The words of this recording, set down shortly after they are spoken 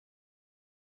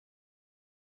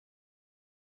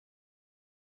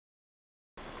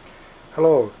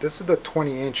Hello, this is the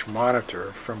 20-inch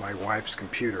monitor from my wife's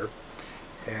computer,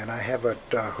 and I have it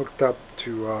hooked up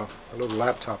to a little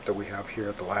laptop that we have here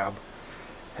at the lab.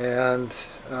 And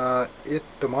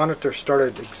the monitor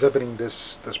started exhibiting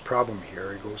this problem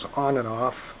here. It goes on and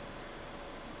off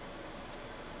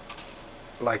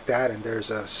like that, and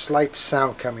there's a slight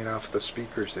sound coming off the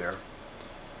speakers there.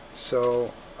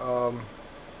 So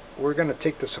we're going to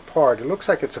take this apart. It looks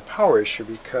like it's a power issue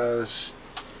because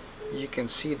you can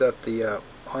see that the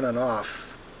on and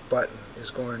off button is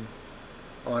going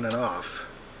on and off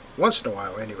once in a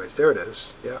while. Anyways, there it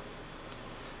is. Yeah.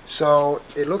 So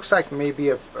it looks like maybe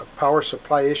a power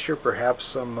supply issue, perhaps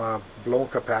some blown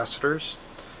capacitors.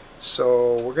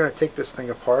 So we're going to take this thing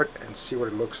apart and see what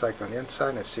it looks like on the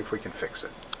inside and see if we can fix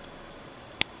it.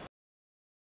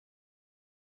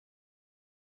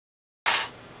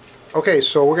 Okay,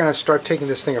 so we're going to start taking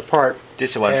this thing apart.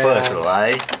 This one first,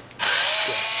 right?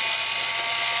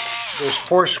 There's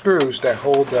 4 screws that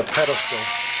hold the pedestal,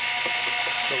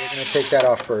 so we're going to take that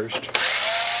off first.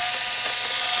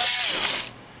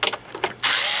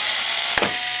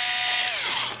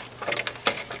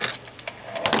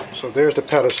 So there's the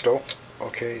pedestal.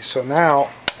 Okay, so now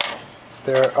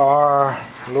there are,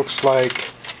 looks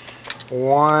like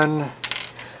 1,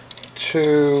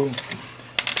 2,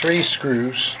 3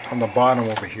 screws on the bottom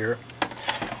over here,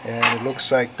 and it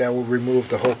looks like that will remove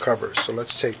the whole cover. So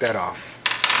let's take that off.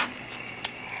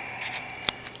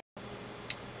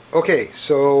 Okay,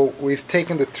 so we've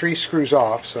taken the 3 screws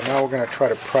off, so now we're going to try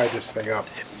to pry this thing up.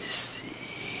 Let me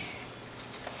see.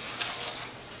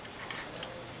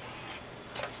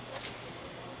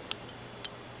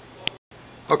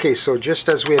 Okay, so just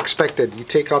as we expected, you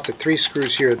take out the 3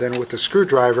 screws here, then with the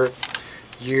screwdriver,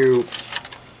 you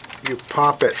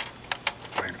pop it.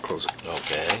 I'm going to close it.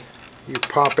 Okay. You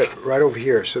pop it right over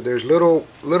here. So there's little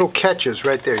catches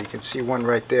right there. You can see one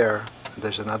right there.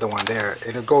 There's another one there,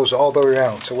 and it goes all the way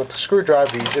around. So with the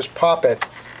screwdriver, you just pop it,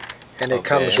 and it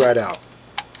comes right out.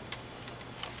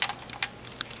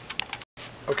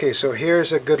 Okay, so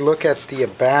here's a good look at the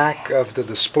back of the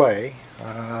display.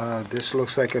 This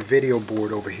looks like a video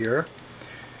board over here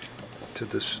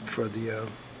for the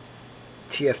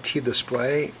TFT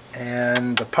display,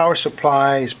 and the power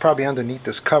supply is probably underneath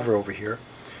this cover over here.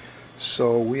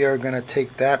 So we are going to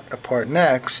take that apart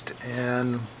next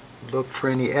and look for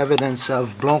any evidence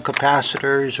of blown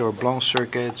capacitors or blown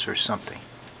circuits or something.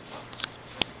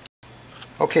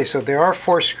 Okay, so there are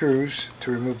 4 screws to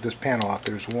remove this panel off.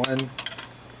 There's 1,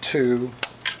 2,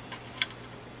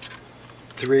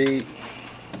 3,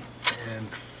 and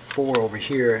 4 over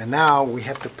here. And now we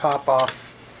have to pop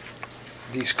off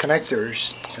these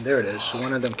connectors, and there it is. So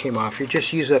one of them came off. You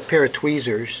just use a pair of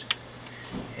tweezers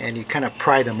and you kind of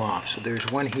pry them off. So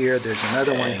there's one here, there's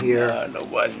another one here. Another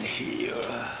one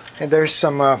here. And there's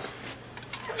some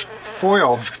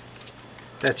foil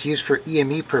that's used for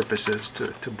EME purposes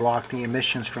to block the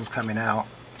emissions from coming out.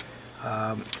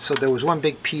 So there was one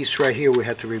big piece right here we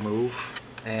had to remove,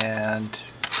 and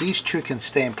these 2 can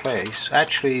stay in place.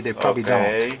 Actually, they probably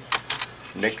don't.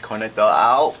 Next connector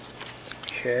out.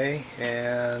 Okay,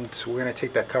 and we're going to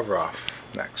take that cover off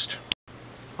next.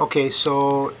 Okay,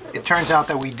 so it turns out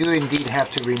that we do indeed have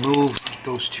to remove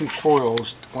those 2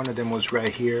 foils. One of them was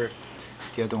right here,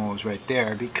 the other one was right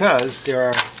there, because there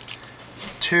are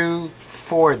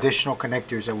 4 additional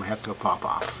connectors that we have to pop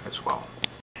off as well.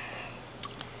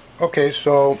 Okay,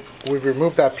 so we've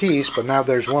removed that piece, but now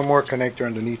there's one more connector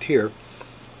underneath here.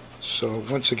 So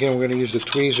once again, we're going to use the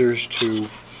tweezers to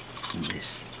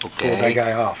pull that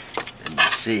guy off. Let me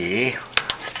see.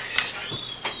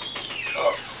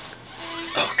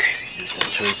 Okay, use the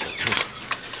tweezer too.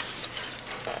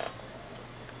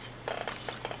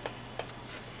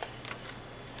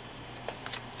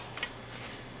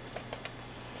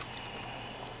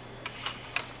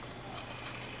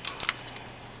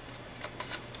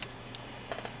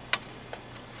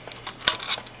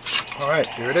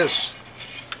 Alright, here it is.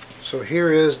 So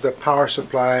here is the power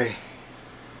supply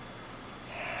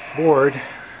board.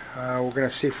 We're going to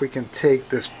see if we can take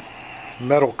this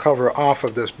metal cover off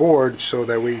of this board so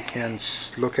that we can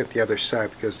look at the other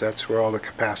side, because that's where all the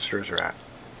capacitors are at.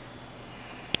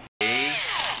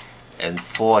 And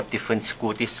 4 different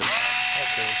screws this one.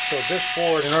 Okay, so this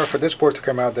board, in order for this board to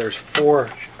come out, there's 4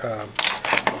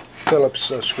 Phillips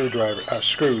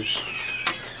screws,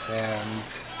 and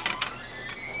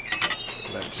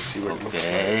let's see what it looks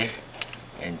like.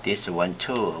 And this one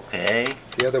too, okay.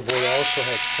 The other board also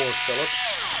has 4 Phillips.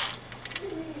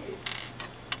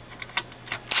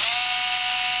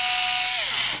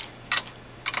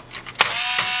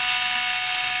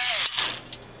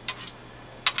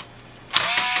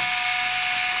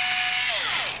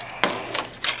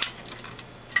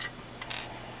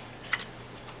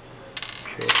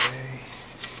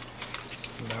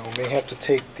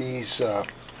 take these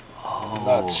Oh,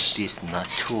 nuts this nut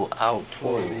too out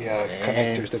for too. the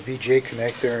connectors, the VGA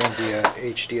connector and the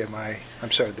HDMI,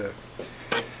 I'm sorry, the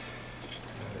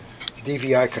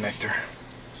DVI connector.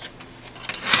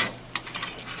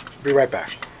 Be right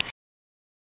back.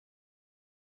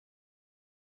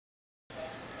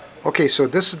 Okay, so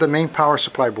this is the main power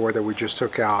supply board that we just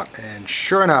took out, and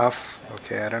sure enough,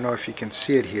 okay, I don't know if you can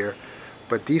see it here,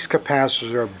 but these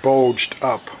capacitors are bulged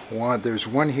up. There's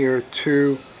one here,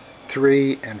 2,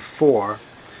 3, and 4.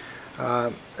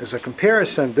 As a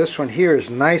comparison, this one here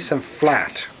is nice and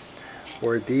flat,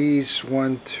 where these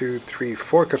 1, 2, 3,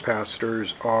 4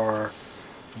 capacitors are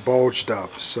bulged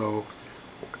up. So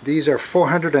these are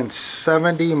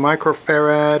 470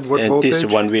 microfarad. What voltage? And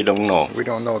this one we don't know. We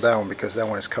don't know that one because that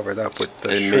one is covered up with the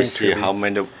Let me shrink see tubing. how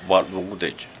many watt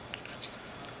voltage.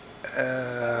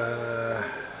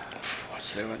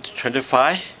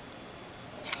 25?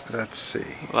 Let's see.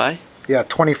 Right? Yeah,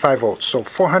 25 volts. So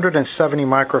 470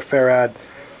 microfarad,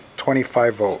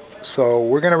 25 volt. So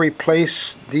we're going to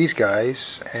replace these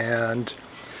guys and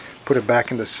put it back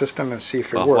in the system and see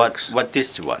if it works. What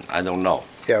this one? I don't know.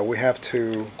 Yeah, we have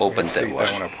to Open that take one.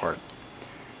 that one apart.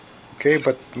 Okay,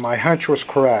 but my hunch was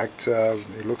correct.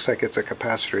 It looks like it's a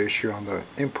capacitor issue on the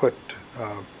input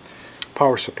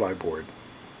power supply board.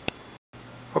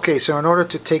 Okay, so in order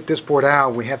to take this board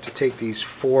out, we have to take these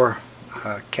 4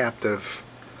 captive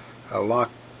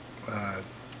lock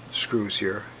screws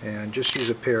here, and just use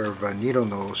a pair of needle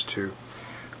nose to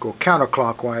go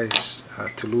counterclockwise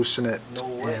to loosen it,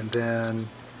 and then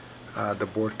the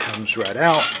board comes right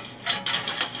out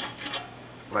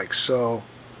like so.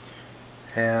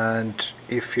 And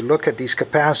if you look at these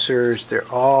capacitors, they're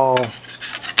all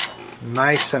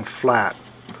nice and flat.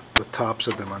 The tops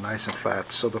of them are nice and flat.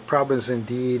 So the problem is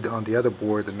indeed on the other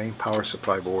board, the main power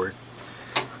supply board,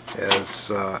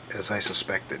 as I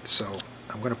suspected. So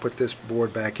I'm going to put this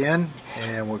board back in,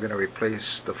 and we're going to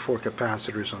replace the 4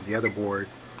 capacitors on the other board,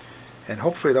 and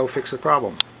hopefully that'll fix the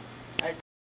problem.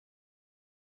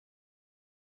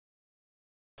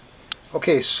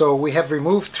 Okay, so we have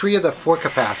removed 3 of the 4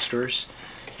 capacitors.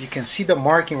 You can see the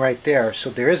marking right there. So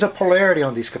there is a polarity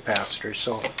on these capacitors.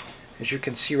 So as you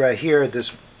can see right here,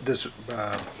 this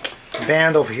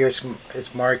band over here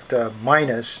is marked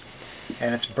minus,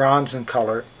 and it's bronze in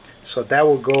color. So that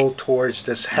will go towards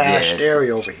this hashed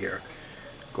area over here.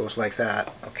 Goes like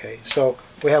that. Okay, so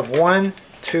we have 1,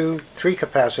 2, 3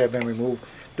 capacitors have been removed.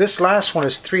 This last one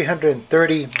is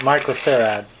 330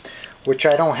 microfarad, which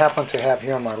I don't happen to have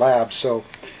here in my lab. So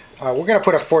we're going to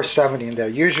put a 470 in there.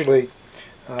 Usually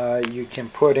you can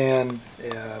put in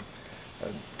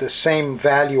the same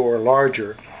value or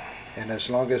larger, and as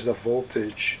long as the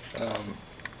voltage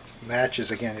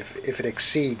matches, again, if it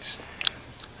exceeds,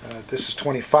 this is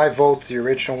 25 volt, the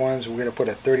original ones, we're going to put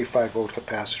a 35 volt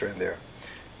capacitor in there.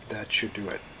 That should do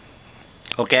it.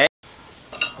 Okay.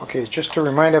 Okay, just to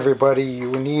remind everybody, you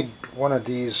will need one of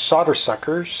these solder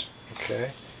suckers.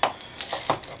 Okay.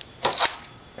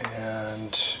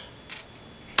 And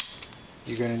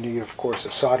you're going to need, of course,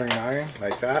 a soldering iron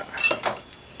like that.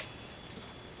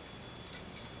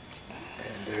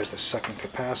 And there's the second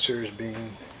capacitors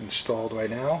being installed right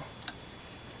now.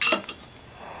 And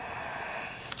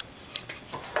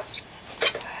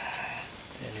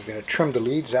you're going to trim the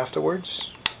leads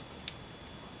afterwards.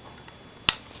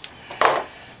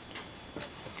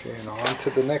 Okay, and on to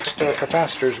the next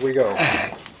capacitors we go.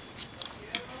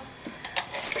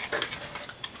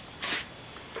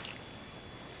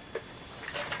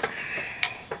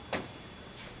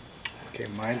 Okay,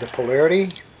 mind the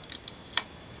polarity.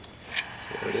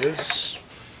 There it is.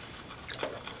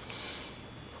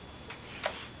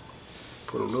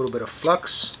 Put a little bit of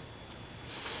flux.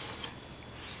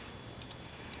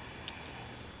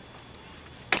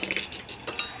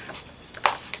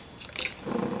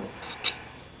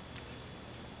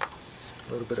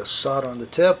 A little bit of solder on the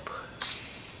tip,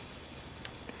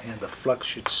 and the flux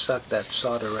should suck that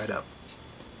solder right up.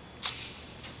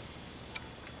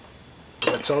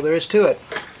 That's all there is to it.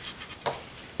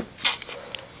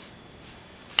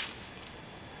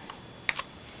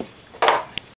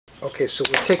 Okay, so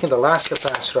we're taking the last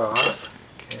capacitor off,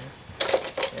 okay,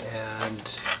 and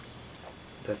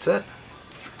that's it.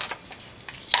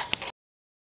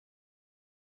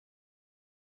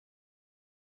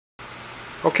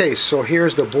 Okay, so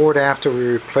here's the board after we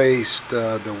replaced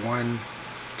the 1,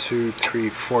 2, 3,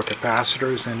 4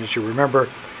 capacitors, and as you remember,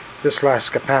 this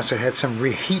last capacitor had some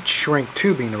heat shrink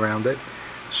tubing around it,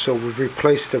 so we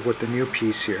replaced it with the new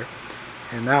piece here.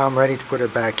 And now I'm ready to put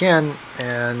it back in,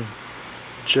 and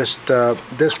just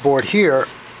this board here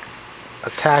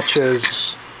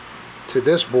attaches to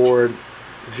this board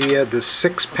via the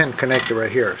 6-pin connector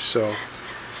right here. So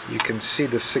you can see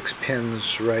the 6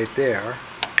 pins right there.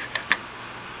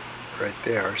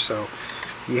 So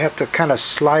you have to kind of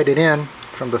slide it in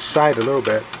from the side a little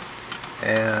bit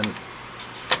and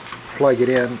plug it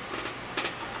in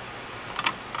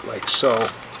like so,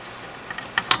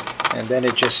 and then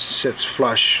it just sits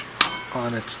flush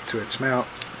on its mount.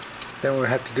 Then what we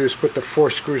have to do is put the 4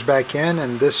 screws back in,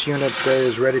 and this unit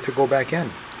is ready to go back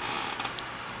in.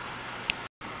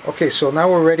 Okay, so now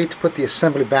we're ready to put the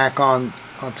assembly back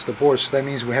onto the board. So that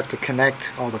means we have to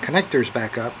connect all the connectors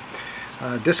back up.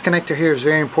 This connector here is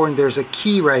very important. There's a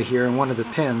key right here in one of the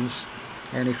pins,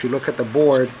 and if you look at the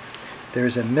board,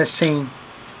 there's a missing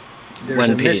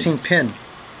pin.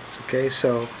 Okay,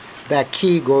 so that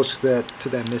key goes to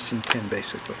that missing pin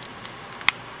basically.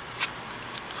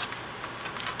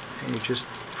 And you just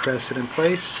press it in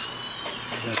place.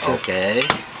 That's okay.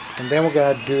 it. And then we're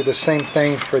going to do the same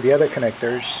thing for the other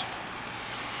connectors.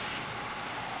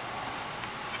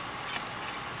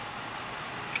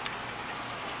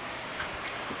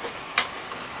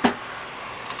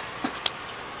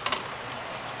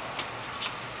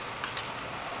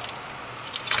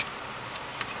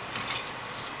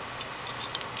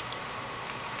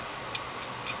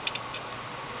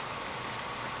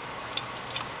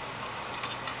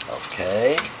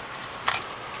 Okay.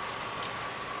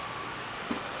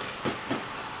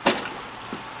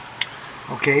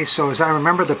 Okay, so as I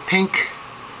remember, the pink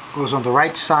goes on the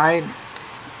right side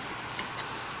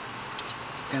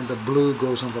and the blue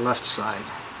goes on the left side.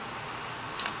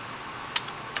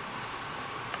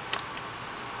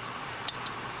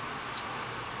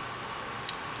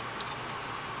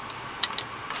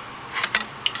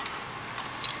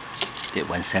 Did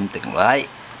one same thing, right?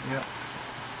 Yeah.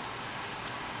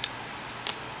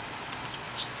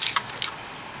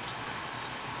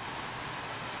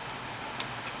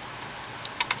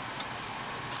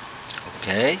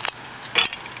 Okay.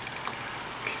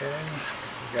 Okay,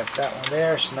 we got that one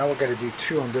there. So now we're going to do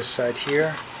 2 on this side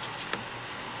here.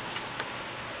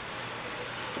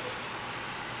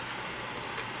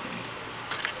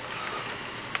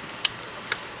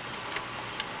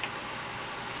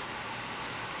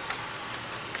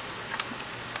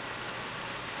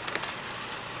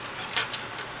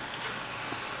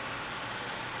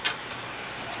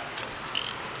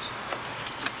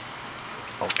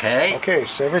 Okay. Okay,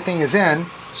 so everything is in.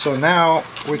 So now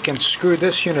we can screw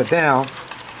this unit down,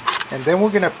 and then we're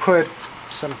going to put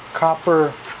some copper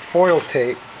foil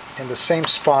tape in the same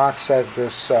spots as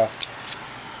this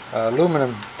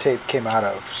aluminum tape came out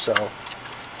of. So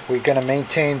we're going to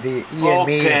maintain the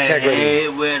E&Me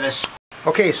integrity.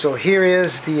 Okay, so here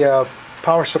is the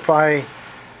power supply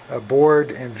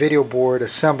board and video board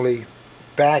assembly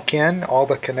back in. All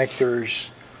the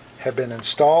connectors have been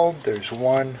installed. There's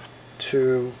 1,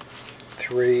 2,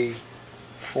 3,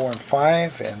 4, and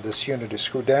 5, and this unit is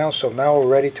screwed down. So now we're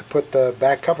ready to put the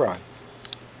back cover on.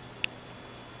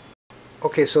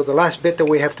 Okay, so the last bit that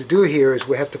we have to do here is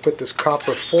we have to put this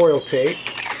copper foil tape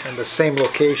in the same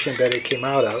location that it came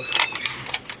out of.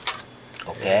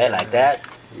 Okay, and, like that?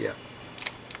 Yeah.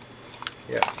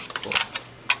 Yeah, cool.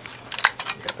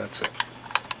 Yeah, that's it.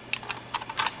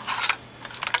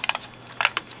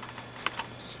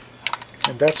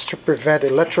 And that's to prevent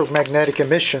electromagnetic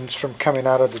emissions from coming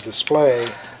out of the display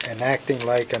and acting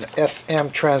like an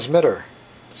FM transmitter,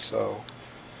 so,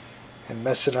 and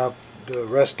messing up the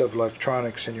rest of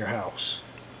electronics in your house.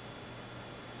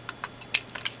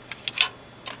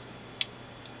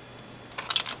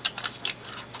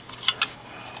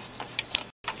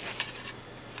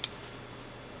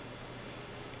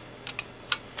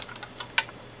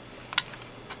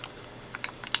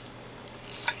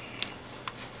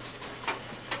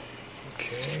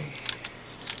 Okay.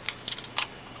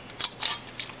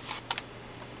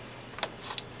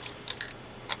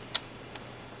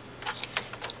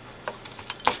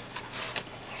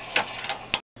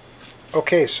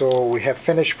 Okay, so we have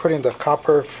finished putting the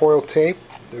copper foil tape.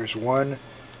 There's 1,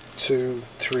 2,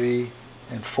 3,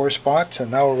 and 4 spots,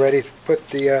 and now we're ready to put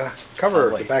the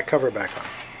cover, the back cover back on.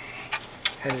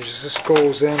 And it just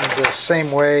goes in the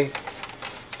same way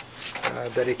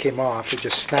that it came off. It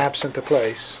just snaps into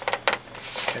place,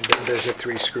 and then there's the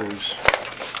 3 screws.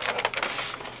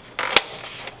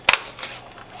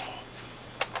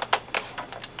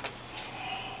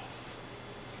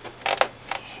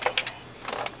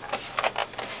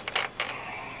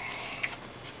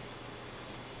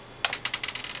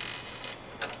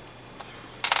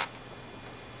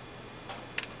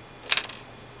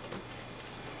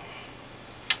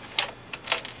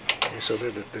 So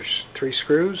there's 3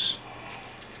 screws.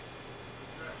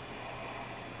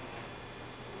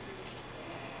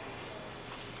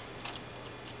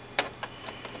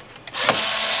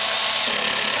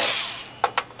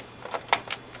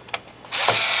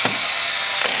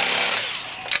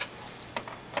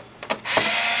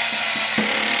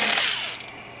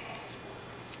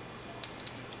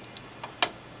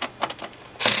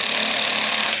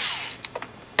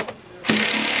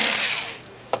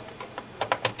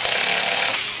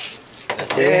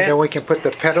 Okay, and then we can put the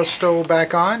pedestal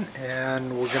back on,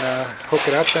 and we're gonna hook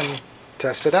it up and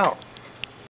test it out.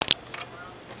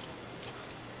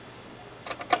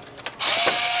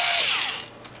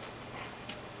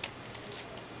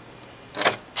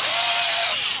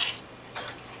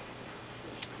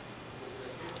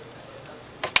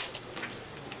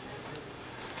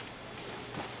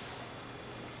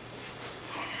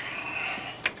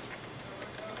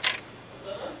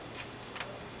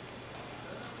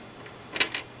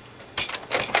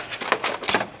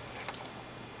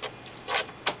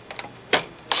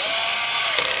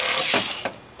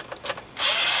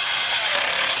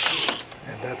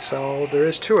 That's all there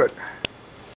is to it.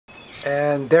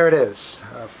 And there it is,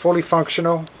 fully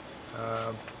functional.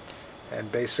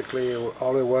 And basically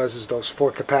all it was is those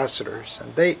 4 capacitors,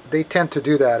 and they tend to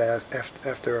do that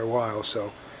after a while,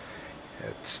 so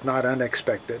it's not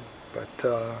unexpected. But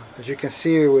as you can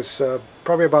see, it was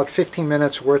probably about 15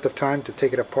 minutes worth of time to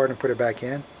take it apart and put it back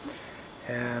in.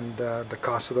 And the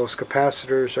cost of those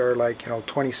capacitors are like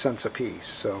 20 cents a piece.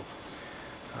 So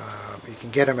you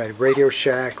can get them at Radio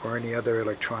Shack or any other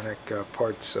electronic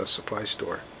parts supply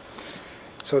store.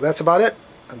 So that's about it.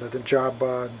 The job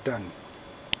done.